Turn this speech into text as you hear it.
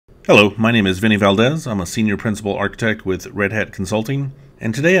Hello, my name is Vinny Valdez. I'm a Senior Principal Architect with Red Hat Consulting,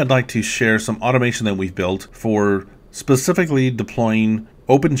 and today I'd like to share some automation that we've built for specifically deploying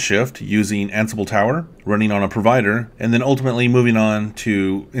OpenShift using Ansible Tower, running on a provider, and then ultimately moving on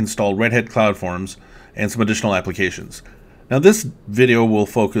to install Red Hat CloudForms and some additional applications. Now this video will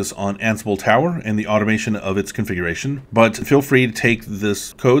focus on Ansible Tower and the automation of its configuration, but feel free to take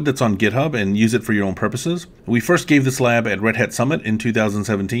this code that's on GitHub and use it for your own purposes. We first gave this lab at Red Hat Summit in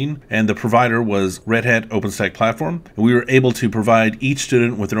 2017, and the provider was Red Hat OpenStack Platform. And we were able to provide each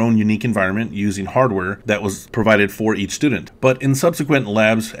student with their own unique environment using hardware that was provided for each student. But in subsequent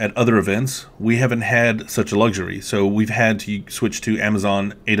labs at other events, we haven't had such a luxury, so we've had to switch to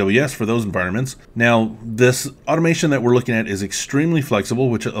Amazon AWS for those environments. Now, this automation that we're looking at is extremely flexible,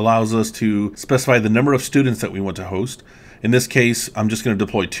 which allows us to specify the number of students that we want to host. In this case, I'm just going to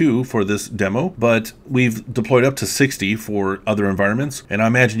deploy 2 for this demo, but we've deployed up to 60 for other environments, and I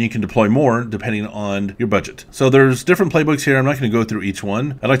imagine you can deploy more depending on your budget. So there's different playbooks here. I'm not going to go through each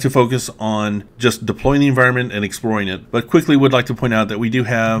one. I'd like to focus on just deploying the environment and exploring it, but quickly would like to point out that we do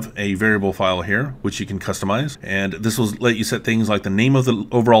have a variable file here, which you can customize, and this will let you set things like the name of the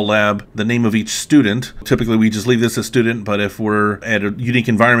overall lab, the name of each student. Typically, we just leave this as student, but if we're at a unique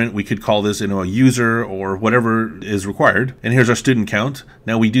environment, we could call this a user or whatever is required. And here's our student count.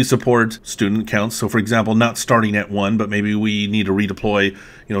 Now we do support student counts. So for example, not starting at 1, but maybe we need to redeploy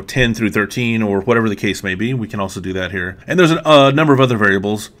 10 through 13 or whatever the case may be. We can also do that here. And there's a number of other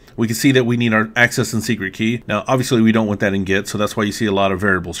variables. We can see that we need our access and secret key. Now obviously we don't want that in Git, so that's why you see a lot of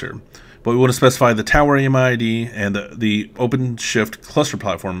variables here. But we want to specify the Tower AMI ID and the OpenShift cluster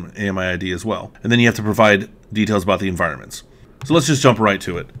platform AMI ID as well. And then you have to provide details about the environments. So let's just jump right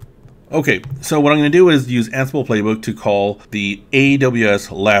to it. Okay, so what I'm going to do is use Ansible Playbook to call the AWS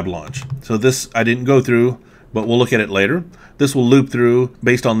lab launch. So this I didn't go through, but we'll look at it later. This will loop through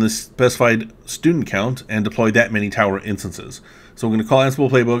based on this specified student count and deploy that many Tower instances. So I'm going to call Ansible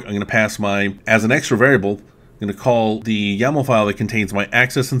Playbook. I'm going to pass as an extra variable, I'm going to call the YAML file that contains my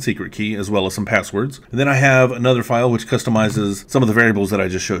access and secret key as well as some passwords. And then I have another file which customizes some of the variables that I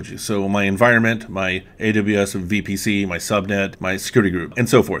just showed you. So my environment, my AWS VPC, my subnet, my security group, and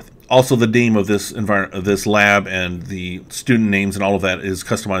so forth. Also the name of this lab and the student names and all of that is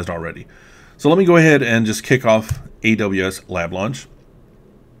customized already. So let me go ahead and just kick off AWS lab launch.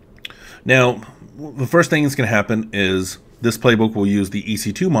 Now, the first thing that's going to happen is this playbook will use the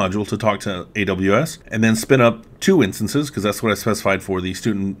EC2 module to talk to AWS and then spin up 2 instances, because that's what I specified for the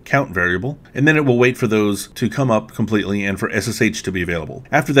student count variable. And then it will wait for those to come up completely and for SSH to be available.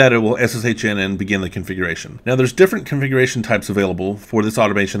 After that, it will SSH in and begin the configuration. Now there's different configuration types available for this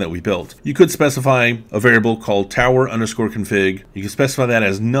automation that we built. You could specify a variable called tower_config. You can specify that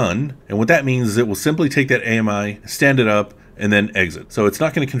as none. And what that means is it will simply take that AMI, stand it up, and then exit. So it's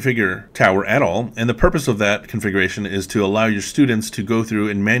not going to configure Tower at all, and the purpose of that configuration is to allow your students to go through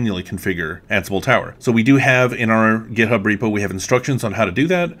and manually configure Ansible Tower. So we do have in our GitHub repo, we have instructions on how to do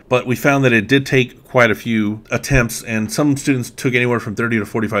that, but we found that it did take quite a few attempts, and some students took anywhere from 30 to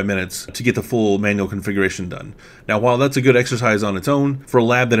 45 minutes to get the full manual configuration done. Now, while that's a good exercise on its own, for a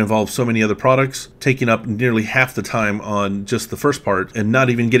lab that involves so many other products, taking up nearly half the time on just the first part and not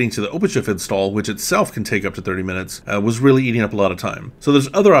even getting to the OpenShift install, which itself can take up to 30 minutes, was really eating up a lot of time. So there's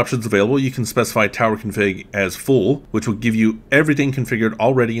other options available. You can specify Tower config as full, which will give you everything configured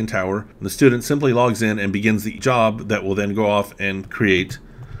already in Tower. And the student simply logs in and begins the job that will then go off and create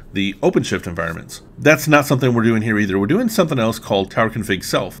the OpenShift environments. That's not something we're doing here either. We're doing something else called Tower config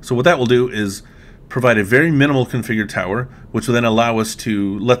self. So what that will do is provide a very minimal configured Tower, which will then allow us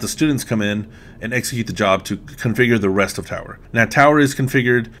to let the students come in and execute the job to configure the rest of Tower. Now, Tower is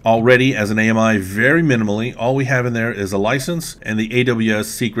configured already as an AMI very minimally. All we have in there is a license and the AWS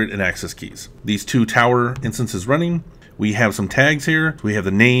secret and access keys. These 2 Tower instances running. We have some tags here. We have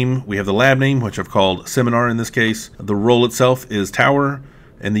the name, we have the lab name, which I've called seminar in this case. The role itself is Tower,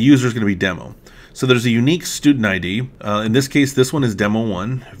 and the user is going to be demo. So there's a unique student ID. In this case, this one is demo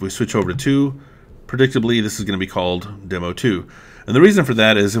 1. If we switch over to 2, predictably, this is going to be called demo 2. And the reason for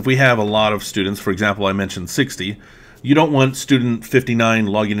that is if we have a lot of students, for example, I mentioned 60, you don't want student 59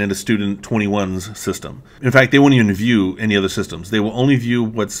 logging into student 21's system. In fact, they won't even view any other systems. They will only view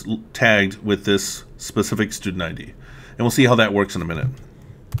what's tagged with this specific student ID. And we'll see how that works in a minute.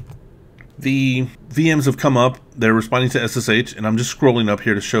 The VMs have come up, they're responding to SSH, and I'm just scrolling up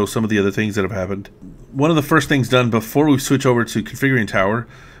here to show some of the other things that have happened. One of the first things done before we switch over to configuring Tower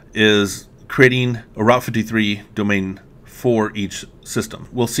is creating a Route 53 domain for each system.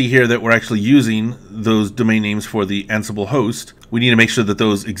 We'll see here that we're actually using those domain names for the Ansible host. We need to make sure that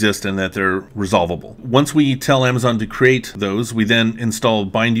those exist and that they're resolvable. Once we tell Amazon to create those, we then install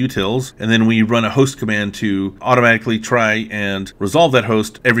bind utils, and then we run a host command to automatically try and resolve that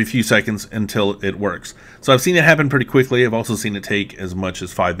host every few seconds until it works. So I've seen it happen pretty quickly. I've also seen it take as much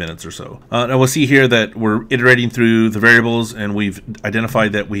as 5 minutes or so. Now we'll see here that we're iterating through the variables, and we've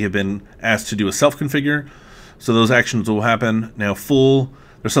identified that we have been asked to do a self-configure. So those actions will happen. Now full,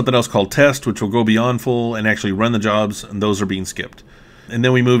 there's something else called test, which will go beyond full and actually run the jobs, and those are being skipped. And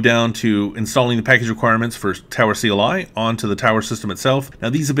then we move down to installing the package requirements for Tower CLI onto the Tower system itself. Now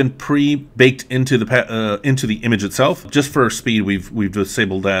these have been pre-baked into the image itself. Just for speed, we've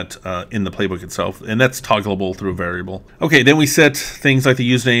disabled that in the playbook itself, and that's toggleable through a variable. Okay, then we set things like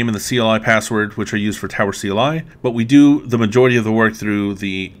the username and the CLI password, which are used for Tower CLI, but we do the majority of the work through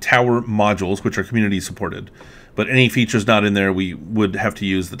the Tower modules, which are community supported. But any features not in there, we would have to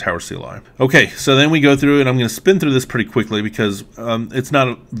use the Tower CLI. Okay, so then we go through, and I'm going to spin through this pretty quickly because it's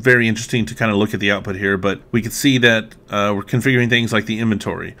not very interesting to kind of look at the output here, but we can see that we're configuring things like the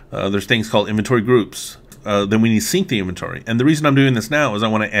inventory. There's things called inventory groups. Then we need to sync the inventory. And the reason I'm doing this now is I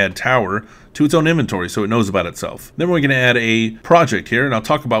want to add Tower to its own inventory so it knows about itself. Then we're going to add a project here, and I'll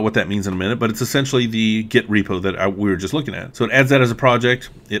talk about what that means in a minute, but it's essentially the Git repo that we were just looking at. So it adds that as a project,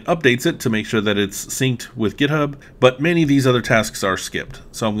 it updates it to make sure that it's synced with GitHub, but many of these other tasks are skipped.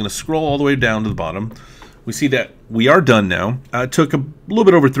 So I'm going to scroll all the way down to the bottom. We see that we are done now. It took a little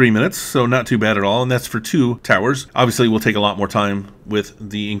bit over 3 minutes, so not too bad at all, and that's for 2 towers. Obviously, we'll take a lot more time with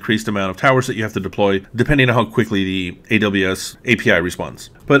the increased amount of towers that you have to deploy, depending on how quickly the AWS API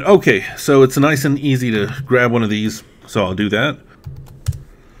responds. But okay, so it's nice and easy to grab one of these, so I'll do that.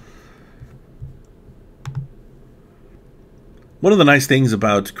 One of the nice things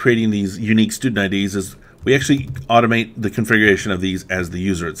about creating these unique student IDs is we actually automate the configuration of these as the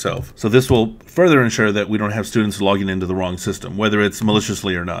user itself. So this will further ensure that we don't have students logging into the wrong system, whether it's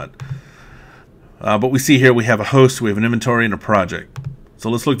maliciously or not. But we see here we have a host, we have an inventory, and a project.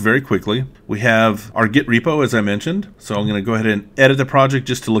 So let's look very quickly. We have our Git repo, as I mentioned. So I'm going to go ahead and edit the project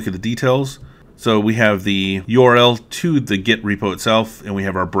just to look at the details. So we have the URL to the Git repo itself, and we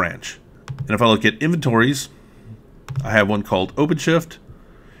have our branch. And if I look at inventories, I have one called OpenShift.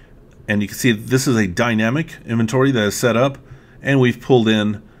 And you can see this is a dynamic inventory that is set up, and we've pulled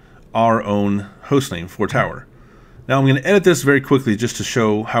in our own hostname for Tower. Now I'm going to edit this very quickly just to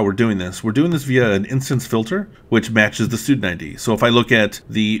show how we're doing this. We're doing this via an instance filter, which matches the student ID. So if I look at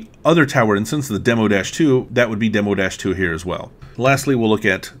the other Tower instance, the demo-2, that would be demo-2 here as well. Lastly, we'll look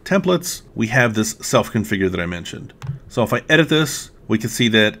at templates. We have this self-configure that I mentioned. So if I edit this, we can see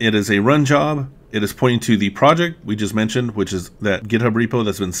that it is a run job. It is pointing to the project we just mentioned, which is that GitHub repo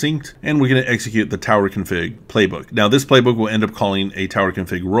that's been synced, and we're going to execute the Tower config playbook. Now this playbook will end up calling a Tower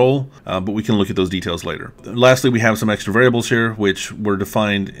config role, but we can look at those details later. Lastly, we have some extra variables here, which were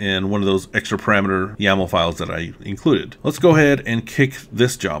defined in one of those extra parameter YAML files that I included. Let's go ahead and kick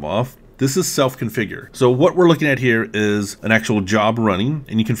this job off. This is self-configure. So what we're looking at here is an actual job running,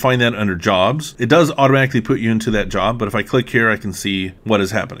 and you can find that under jobs. It does automatically put you into that job, but if I click here, I can see what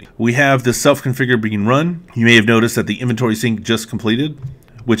is happening. We have this self-configure being run. You may have noticed that the inventory sync just completed,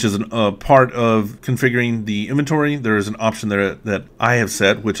 which is a part of configuring the inventory. There is an option there that I have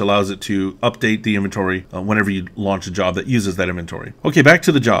set, which allows it to update the inventory whenever you launch a job that uses that inventory. Okay, back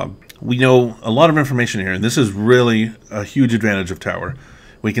to the job. We know a lot of information here, and this is really a huge advantage of Tower.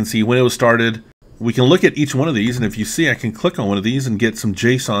 We can see when it was started. We can look at each one of these, and if you see, I can click on one of these and get some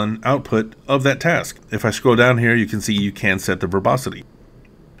JSON output of that task. If I scroll down here, you can see you can set the verbosity.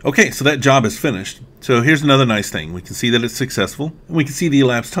 Okay, so that job is finished. So here's another nice thing. We can see that it's successful, and we can see the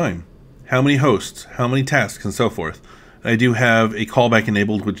elapsed time. How many hosts, how many tasks, and so forth. I do have a callback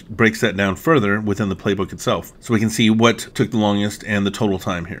enabled, which breaks that down further within the playbook itself. So we can see what took the longest and the total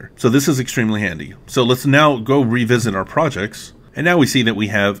time here. So this is extremely handy. So let's now go revisit our projects. And now we see that we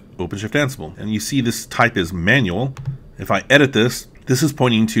have OpenShift Ansible, and you see this type is manual. If I edit this, this is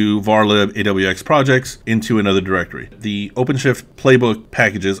pointing to varlib AWX projects into another directory. The OpenShift playbook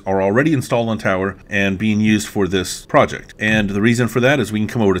packages are already installed on Tower and being used for this project. And the reason for that is we can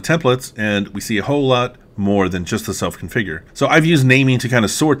come over to templates and we see a whole lot more than just the self-configure. So I've used naming to kind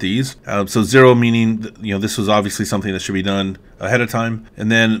of sort these. So 0 meaning, this was obviously something that should be done ahead of time.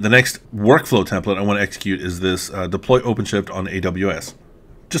 And then the next workflow template I want to execute is this deploy OpenShift on AWS.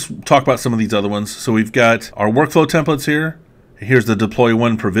 Just talk about some of these other ones. So we've got our workflow templates here. Here's the deploy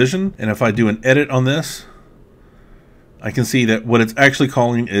one provision. And if I do an edit on this, I can see that what it's actually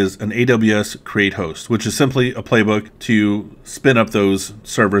calling is an AWS create host, which is simply a playbook to spin up those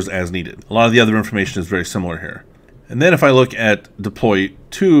servers as needed. A lot of the other information is very similar here. And then if I look at deploy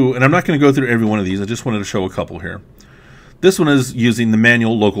to, and I'm not going to go through every one of these, I just wanted to show a couple here. This one is using the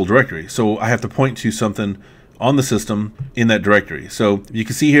manual local directory. So I have to point to something on the system in that directory. So you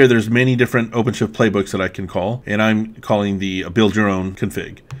can see here there's many different OpenShift playbooks that I can call, and I'm calling the build your own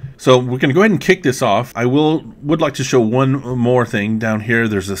config. So we're going to go ahead and kick this off. I would like to show one more thing down here.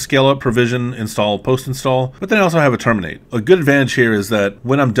 There's a scale up, provision, install, post install, but then I also have a terminate. A good advantage here is that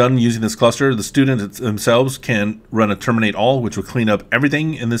when I'm done using this cluster, the students themselves can run a terminate all, which will clean up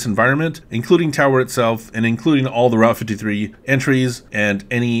everything in this environment, including Tower itself and including all the Route 53 entries and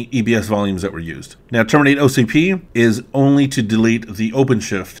any EBS volumes that were used. Now, terminate OCP is only to delete the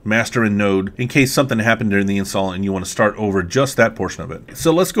OpenShift master and node in case something happened during the install and you want to start over just that portion of it.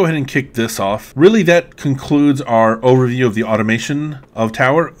 So let's go ahead and kick this off. Really, that concludes our overview of the automation of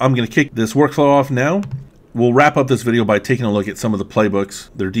Tower. I'm going to kick this workflow off now. We'll wrap up this video by taking a look at some of the playbooks,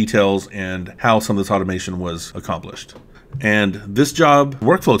 their details, and how some of this automation was accomplished. And this job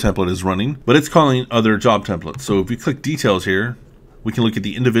workflow template is running, but it's calling other job templates. So if we click details here, we can look at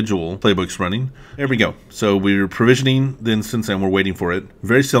the individual playbooks running. There we go. So we're provisioning the instance and we're waiting for it.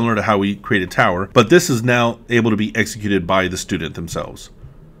 Very similar to how we created Tower, but this is now able to be executed by the student themselves.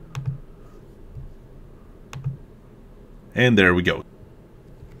 And there we go.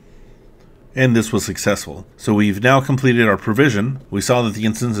 And this was successful. So we've now completed our provision. We saw that the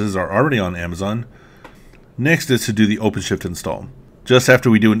instances are already on Amazon. Next is to do the OpenShift install, just after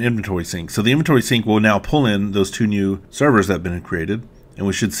we do an inventory sync. So the inventory sync will now pull in those two new servers that have been created, and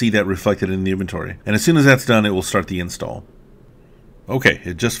we should see that reflected in the inventory. And as soon as that's done, it will start the install. Okay,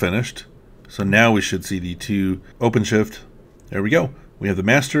 it just finished. So now we should see the two OpenShift. There we go. We have the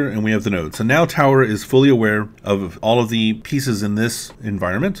master and we have the node. So now Tower is fully aware of all of the pieces in this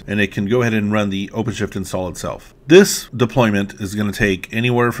environment, and it can go ahead and run the OpenShift install itself. This deployment is going to take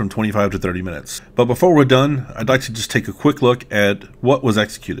anywhere from 25 to 30 minutes. But before we're done, I'd like to just take a quick look at what was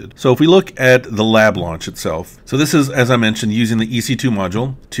executed. So if we look at the lab launch itself, so this is, as I mentioned, using the EC2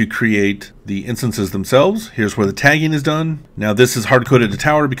 module to create the instances themselves. Here's where the tagging is done. Now this is hard-coded to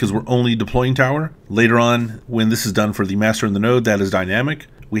Tower because we're only deploying Tower. Later on, when this is done for the master and the node, that is dynamic.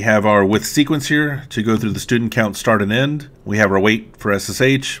 We have our with sequence here to go through the student count start and end. We have our wait for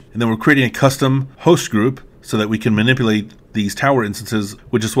SSH, and then we're creating a custom host group so that we can manipulate these Tower instances,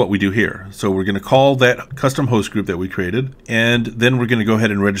 which is what we do here. So we're going to call that custom host group that we created, and then we're going to go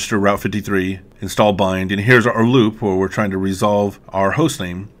ahead and register Route 53, install bind, and here's our loop where we're trying to resolve our host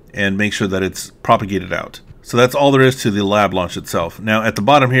name and make sure that it's propagated out. So that's all there is to the lab launch itself. Now at the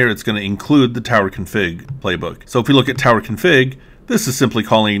bottom here, it's going to include the Tower config playbook. So if we look at Tower config, this is simply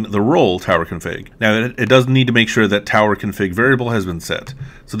calling the role Tower config. Now it does need to make sure that Tower config variable has been set.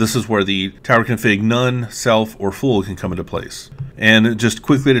 So this is where the Tower config none, self, or full can come into place. And just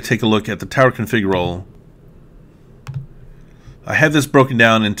quickly to take a look at the Tower config role, I have this broken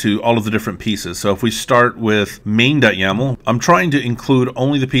down into all of the different pieces. So if we start with main.yaml, I'm trying to include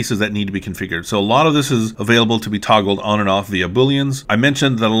only the pieces that need to be configured. So a lot of this is available to be toggled on and off via booleans. I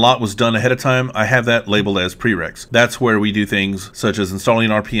mentioned that a lot was done ahead of time. I have that labeled as prereqs. That's where we do things such as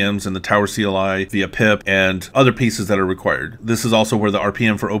installing RPMs and the Tower CLI via pip and other pieces that are required. This is also where the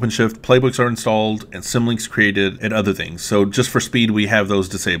RPM for OpenShift playbooks are installed and symlinks created and other things. So just for speed, we have those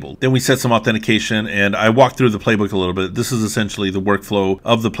disabled. Then we set some authentication, and I walked through the playbook a little bit. This is essentially the workflow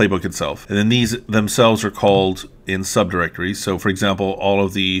of the playbook itself. And then these themselves are called in subdirectories. So for example, all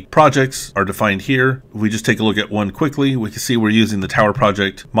of the projects are defined here. If we just take a look at one quickly, we can see we're using the Tower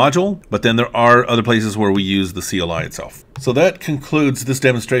project module, but then there are other places where we use the CLI itself. So that concludes this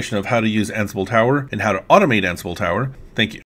demonstration of how to use Ansible Tower and how to automate Ansible Tower. Thank you.